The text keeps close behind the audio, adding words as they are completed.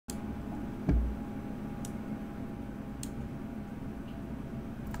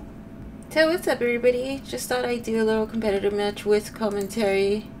So what's up everybody? Just thought I'd do a little competitive match with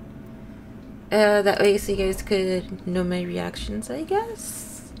commentary. That way so you guys could know my reactions, I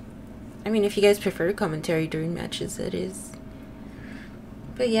guess. I mean, if you guys prefer commentary during matches, that is.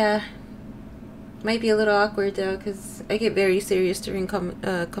 But yeah. Might be a little awkward though, because I get very serious during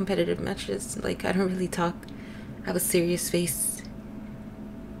competitive matches. Like, I don't really talk. I have a serious face.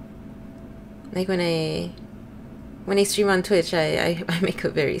 Like when I stream on Twitch, I make a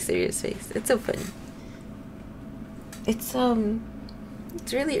very serious face. It's so funny. It's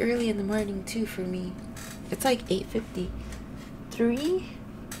really early in the morning too for me. It's like 8:53.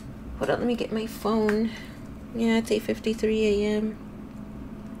 Hold on, let me get my phone. Yeah, it's 8:53 a.m.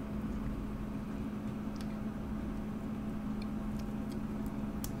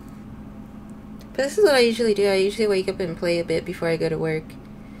 But this is what I usually do. I usually wake up and play a bit before I go to work.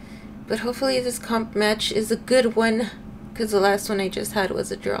 But hopefully this comp match is a good one, because the last one I just had was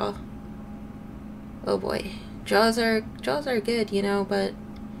a draw. Oh boy. Draws are good, you know, but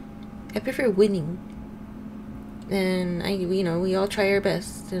I prefer winning. And we all try our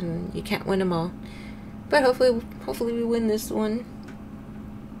best, and you can't win them all. But hopefully we win this one.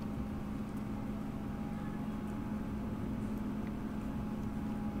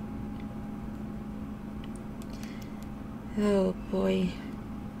 Oh boy.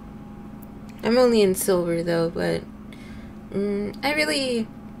 I'm only in silver though, but I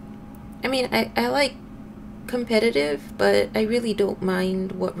like competitive, but I really don't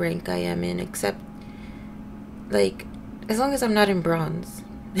mind what rank I am in, except like as long as I'm not in bronze.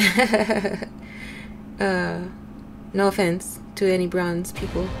 No offense to any bronze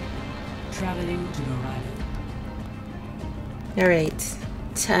people. Traveling to arrival. Alright,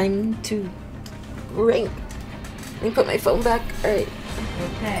 time to rank. Let me put my phone back. Alright.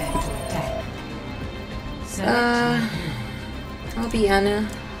 Prepare to attack. I'll be Anna.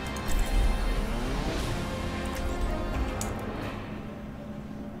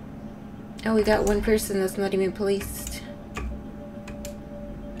 Oh, we got one person that's not even placed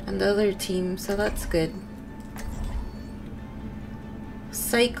on the other team, so that's good.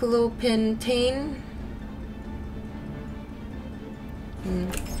 Cyclopentane.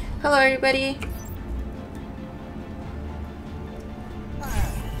 Hello, everybody.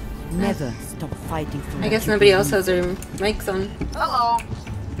 Never stop fighting for I guess nobody else has their mics on. Hello.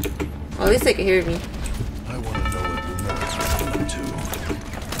 Well, at least they can hear me. I want to know what the nurse is up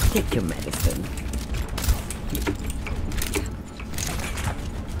to. Take your medicine.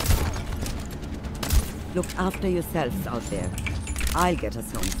 Look after yourselves out there. I'll get us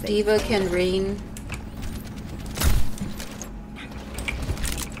home safe. Diva can rain.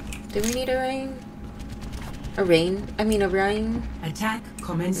 Do we need a rain? A rain? I mean a rhyme. Attack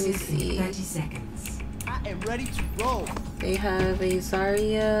commences in 30 seconds. I am ready to roll. They have a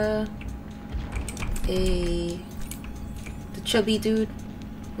Zarya, the chubby dude,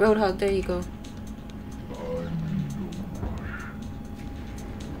 Roadhog. There you go.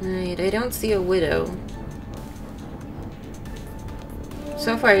 Alright, I don't see a Widow.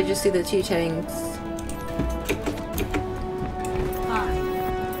 So far, I just see the two tanks. 5,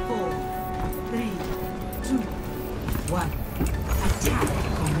 4, 3, 2, 1. Attack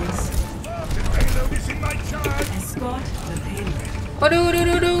commences. Escort the payload. Oh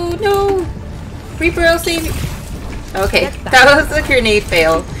no! No! Reaper, I'll save you. Okay, that was a grenade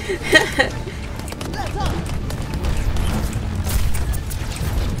fail.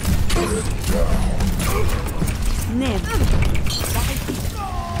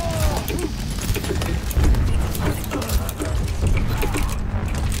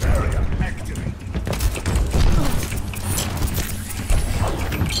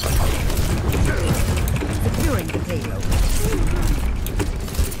 Securing the payload.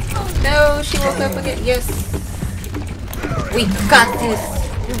 No, she woke up again. Yes. We got this.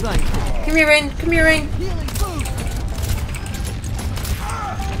 You're right. Come here, Rain. Come here, Rain.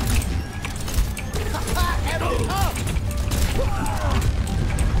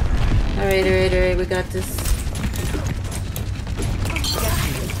 Alright. We got this.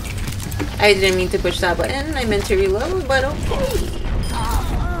 I didn't mean to push that button. I meant to reload, but okay.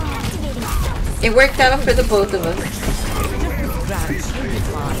 It worked out for the both of us.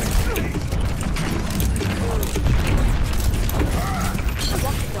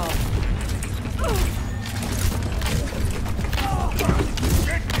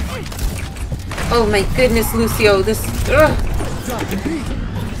 Oh my goodness, Lucio, this... Ugh.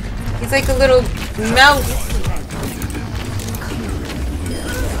 He's like a little mouse.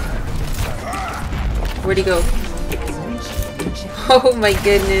 Where'd he go? Oh my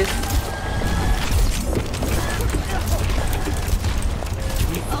goodness.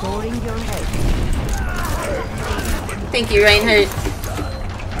 Restoring Repairing your health. Thank you, Reinhardt.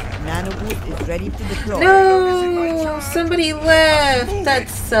 Nanoboost is ready to deploy. No! Somebody left! That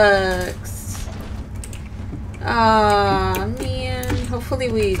sucks. Aw, man. Hopefully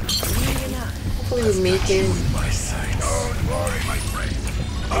we make it. My sights.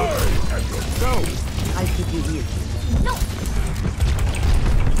 Go. I'll keep you here.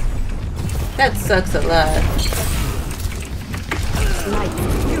 That sucks a lot. Light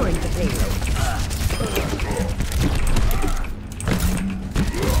securing the payload.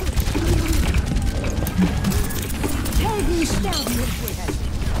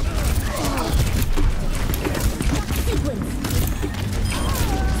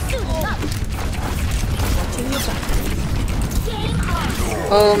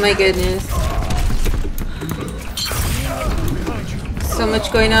 Oh my goodness. So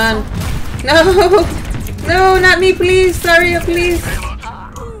much going on. No! No, not me, please! Sorry, please!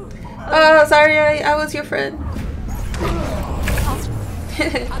 Oh, sorry, I was your friend.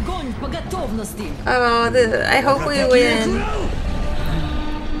 Oh, I hope we win.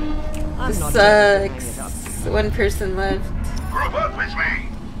 This sucks. One person left.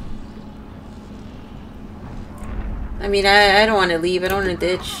 I mean, I don't want to leave. I don't want to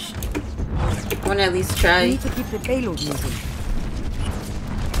ditch. I want to at least We try. need to keep the payload moving.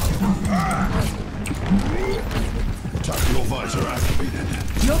 Tactical visor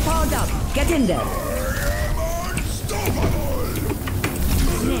activated. You're powered up. Get in there.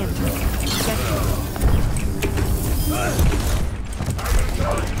 Snap.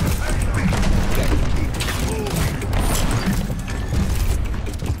 Get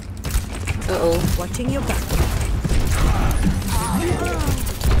Uh-oh. watching your back.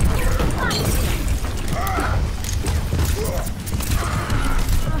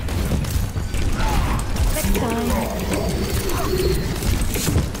 Next time.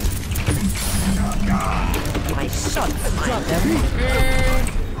 My shots drop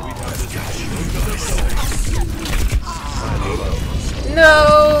them.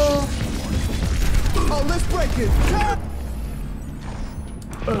 No! Oh, let's break it.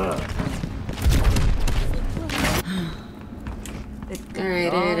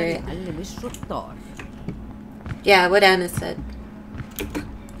 Alright. اللي مش شطار. Yeah, what Anna said.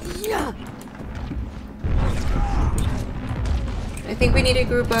 I think we need to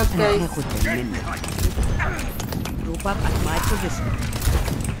group up, أنا guys. هاخد منك. Group up at my position.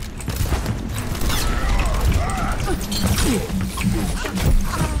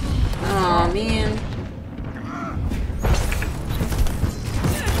 Oh man.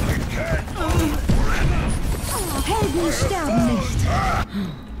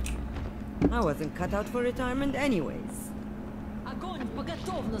 I wasn't cut out for retirement anyways.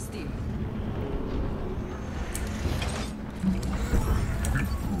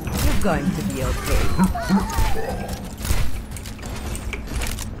 You're going to be okay.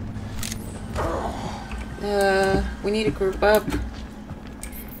 We need to group up.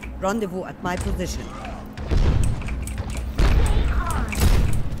 Rendezvous at my position.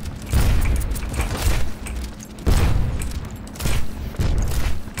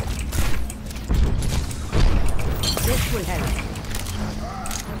 This will help.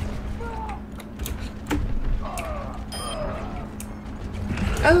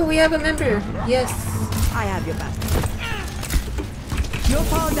 Oh, we have a member. Yes. I have your back. You're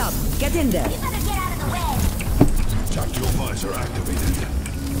powered up. Get in there. Tactical visor activated.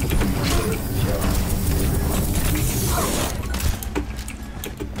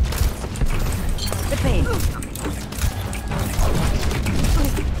 The pain.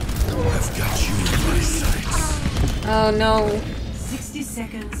 I've got you in my sights. Oh no. 60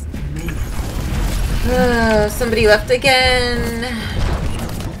 seconds remaining. Somebody left again.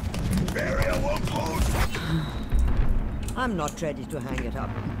 Barrier won't close. I'm not ready to hang it up.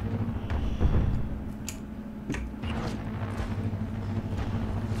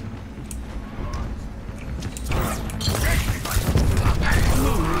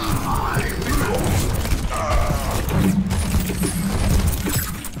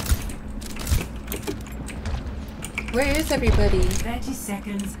 Where is everybody? 30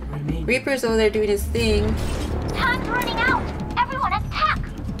 seconds remaining. Reaper's over there doing his thing. Time's running out! Everyone attack!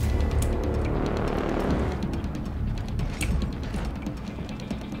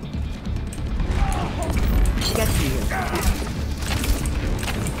 Get here.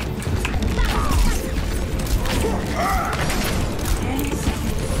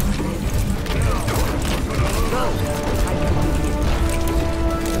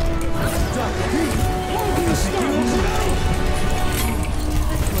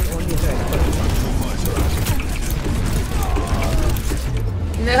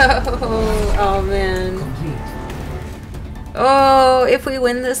 No. Oh man. Complete. Oh, if we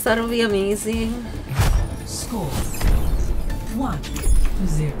win this, that'll be amazing. Score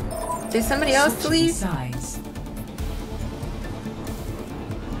 1-0. Did somebody else Switching leave? sides.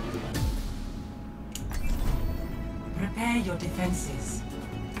 Prepare your defenses.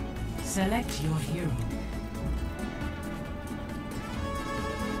 Select your hero.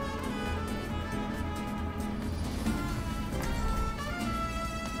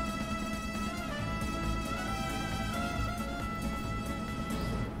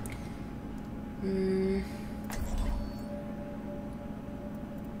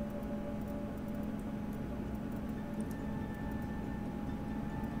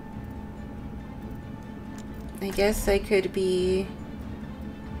 I guess I could be...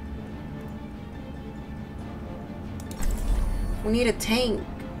 We need a tank.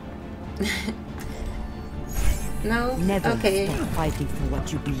 No? Never Okay. stop fighting for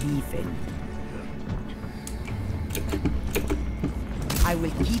what you believe in. I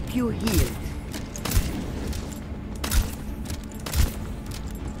will keep you healed.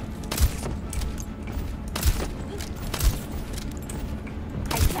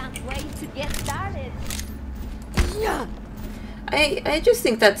 I can't wait to get started. I just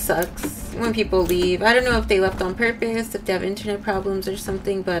think that sucks when people leave. I don't know if they left on purpose, if they have internet problems or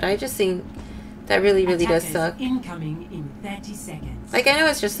something, but I just think that really does Attackers suck. Incoming in 30 seconds. Like, I know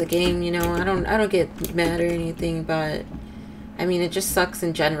it's just a game, you know, I don't get mad or anything, but I mean, it just sucks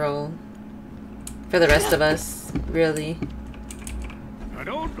in general for the rest of us, really. I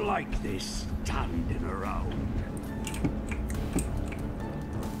don't like this standing around.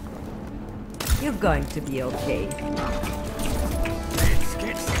 You're going to be okay. Let's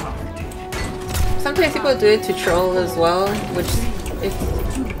get started. Sometimes people do it to troll as well,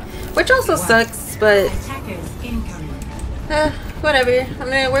 which also sucks, but Attackers incoming. whatever.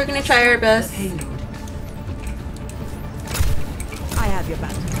 We're gonna try our best. Payload. I have your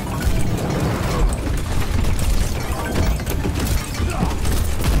back.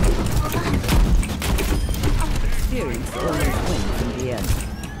 Experience always wins in the end.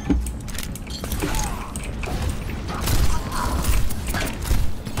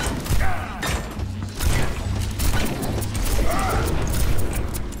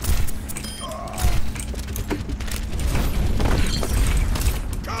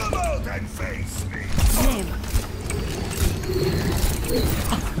 Come out and face me.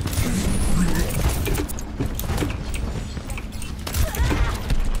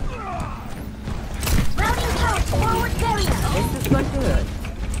 Routing turrets forward barrier. This is going to hurt.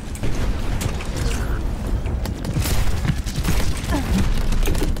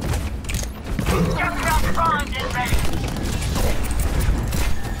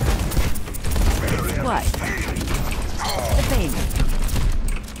 What? The pain.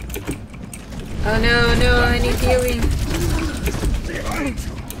 Oh no, I need healing.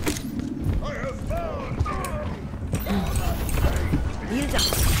 I have found. Healed up.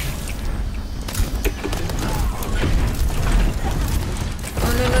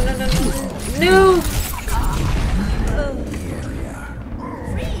 Oh no. No!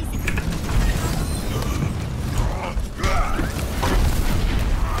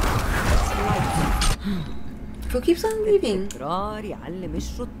 Who keeps on leaving? التكرار يعلم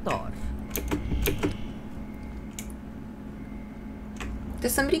الشطار.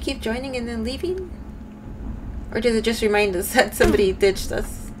 Does somebody keep joining and then leaving? Or does it just remind us that somebody ditched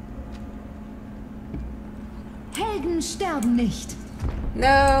us? Helden sterben nicht.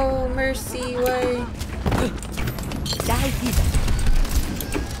 No, mercy, why? Da ist dieser.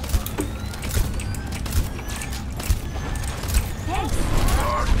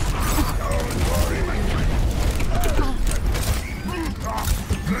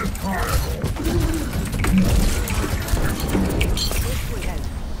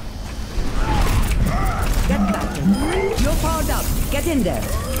 Get back in. You're powered up. Get in there.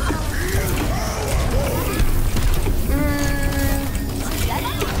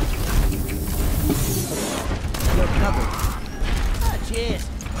 You're covered.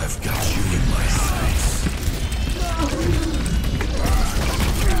 I've got you in my sights.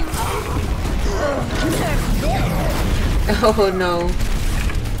 Oh no.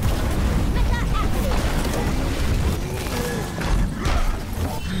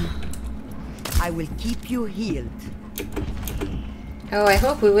 I will keep you healed. Oh, I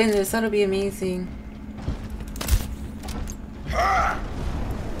hope we win this. That'll be amazing.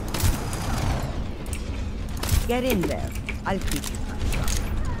 Get in there. I'll keep you.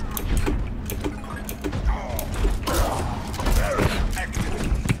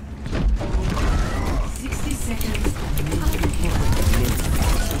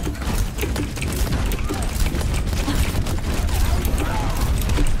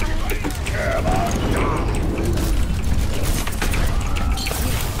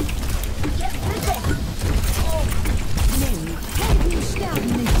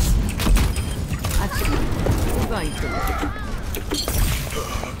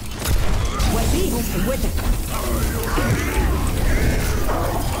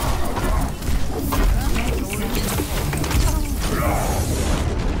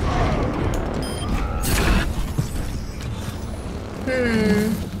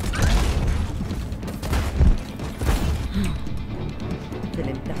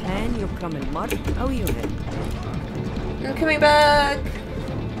 The hand you come in mud. How you head? I'm coming back.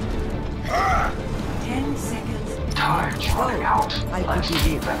 10 seconds. Time's running out. I Let's could be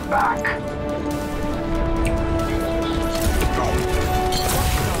keep them back.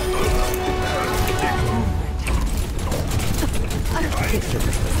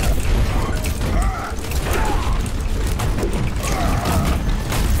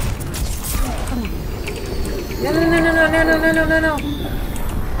 No, no, no, no, no, no, no, no, no, no, no.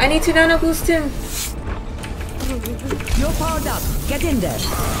 I need to nano boost him. You're powered up. Get in there.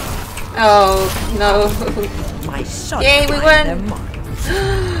 Oh, no. My shot. Yay, we find won. them mark.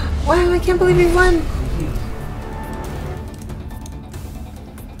 Wow, I can't believe we won.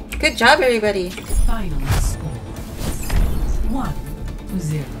 Good job, everybody. Final score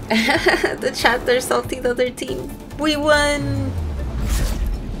 1-0. The chat, they're salty the other team. We won.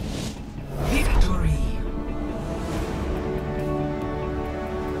 Victory.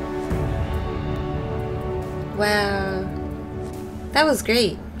 Wow. That was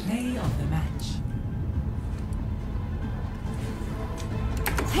great. Play of the match.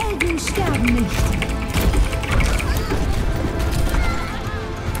 Helden sterben nicht.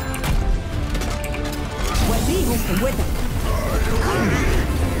 Well, we who can with it.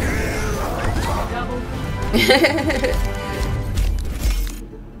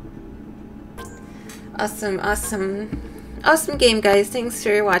 Awesome, awesome. Awesome game, guys. Thanks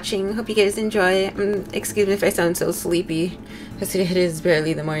for watching. Hope you guys enjoy. Excuse me if I sound so sleepy, because it is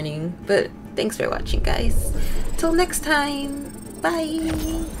barely the morning. But thanks for watching, guys. Till next time. Bye.